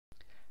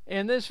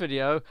In this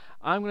video,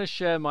 I'm going to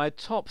share my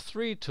top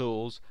 3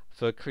 tools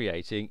for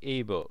creating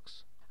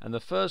ebooks. And the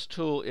first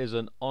tool is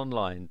an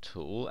online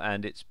tool,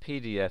 and it's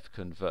PDF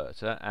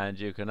Converter, and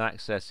you can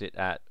access it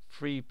at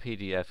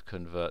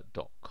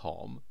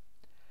freepdfconvert.com.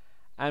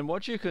 And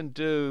what you can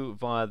do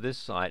via this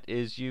site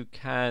is you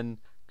can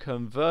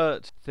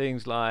convert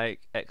things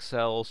like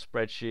Excel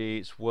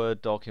spreadsheets,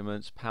 Word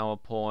documents,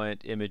 PowerPoint,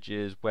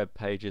 images, web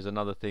pages and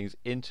other things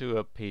into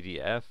a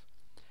PDF.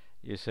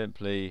 You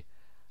simply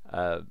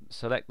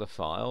select the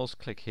files,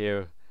 click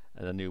here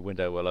and a new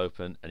window will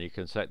open, and you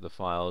can select the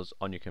files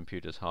on your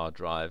computer's hard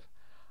drive,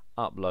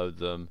 upload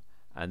them,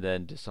 and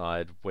then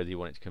decide whether you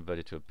want it to convert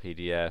it to a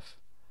PDF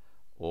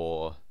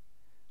or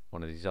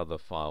one of these other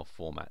file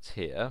formats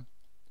here.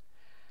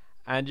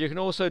 And you can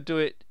also do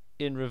it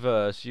in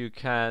reverse. You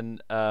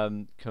can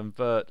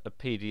convert a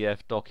PDF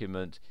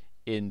document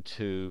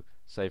into,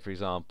 say for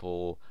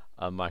example,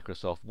 a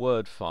Microsoft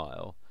Word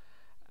file,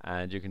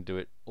 and you can do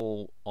it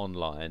all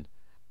online.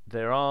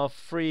 There are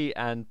free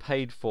and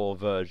paid for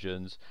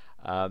versions.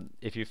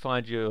 If you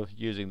find you're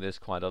using this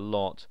quite a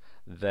lot,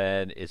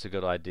 then it's a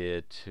good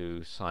idea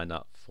to sign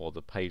up for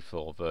the paid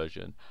for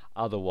version.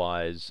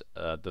 Otherwise,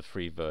 the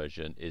free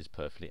version is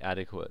perfectly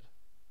adequate.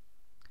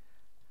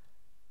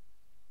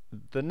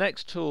 The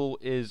next tool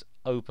is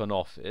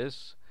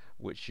OpenOffice,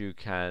 which you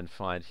can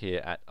find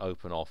here at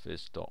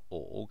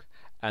openoffice.org,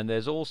 and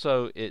there's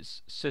also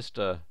its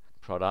sister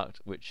product,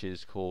 which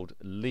is called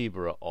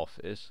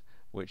LibreOffice,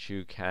 which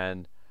you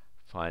can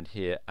find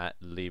here at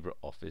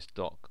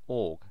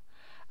libreoffice.org.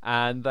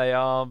 And they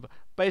are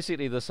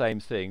basically the same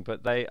thing,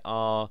 but they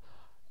are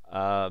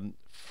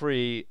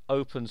free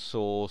open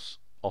source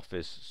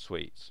office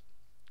suites.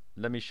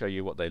 Let me show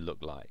you what they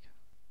look like.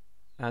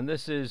 And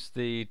this is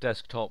the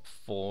desktop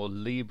for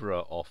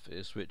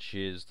LibreOffice, which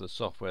is the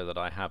software that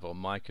I have on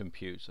my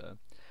computer.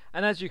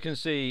 And as you can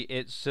see,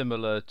 it's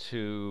similar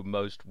to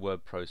most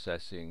word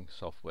processing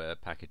software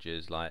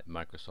packages like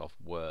Microsoft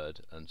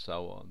Word and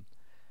so on.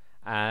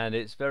 And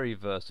it's very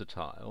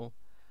versatile.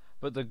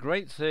 But the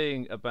great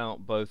thing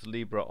about both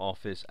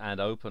LibreOffice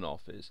and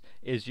OpenOffice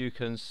is you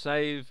can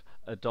save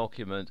a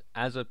document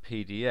as a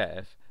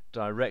PDF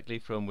directly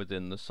from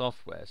within the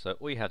software. So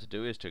all you have to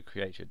do is to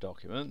create your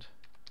document,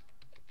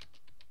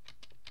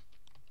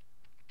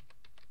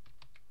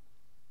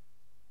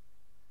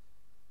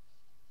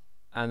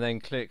 and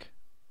then click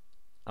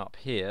up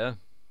here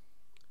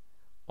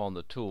on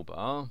the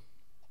toolbar,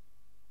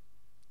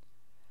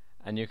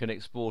 and you can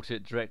export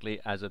it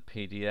directly as a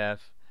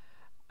PDF,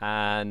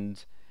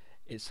 and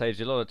it saves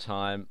you a lot of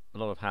time, a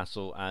lot of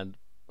hassle and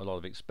a lot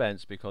of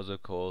expense, because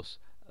of course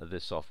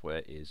this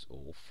software is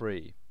all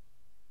free.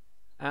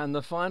 And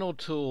the final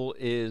tool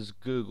is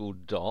Google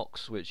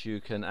Docs, which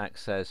you can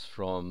access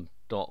from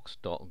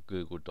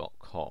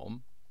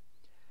docs.google.com,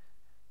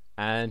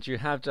 and you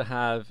have to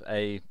have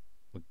a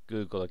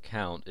Google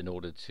account in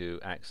order to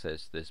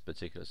access this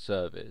particular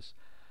service.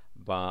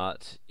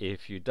 But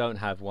if you don't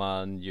have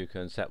one, you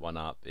can set one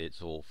up.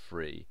 It's all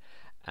free.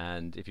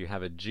 And if you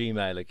have a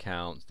Gmail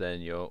account,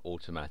 then you're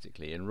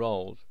automatically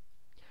enrolled.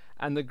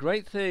 And the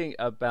great thing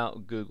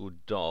about Google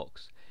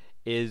Docs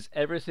is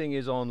everything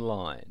is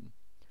online.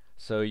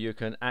 So you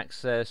can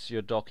access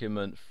your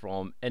document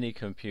from any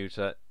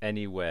computer,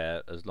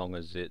 anywhere, as long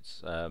as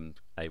it's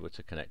able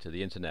to connect to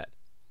the internet.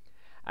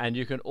 And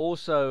you can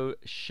also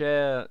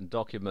share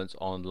documents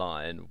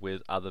online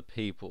with other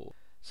people.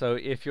 So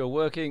if you're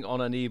working on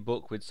an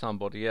ebook with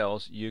somebody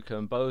else, you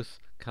can both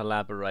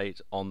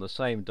collaborate on the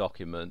same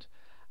document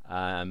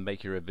and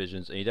make your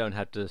revisions, and you don't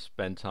have to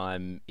spend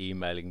time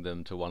emailing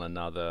them to one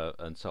another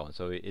and so on.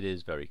 So it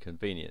is very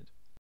convenient.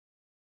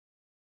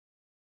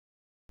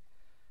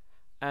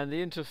 And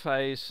the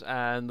interface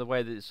and the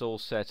way that it's all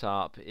set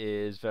up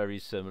is very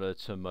similar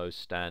to most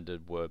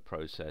standard word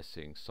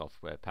processing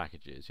software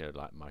packages,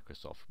 like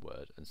Microsoft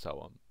Word and so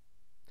on.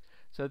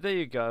 So there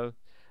you go.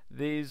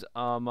 These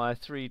are my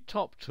 3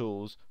 top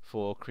tools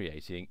for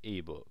creating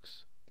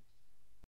ebooks.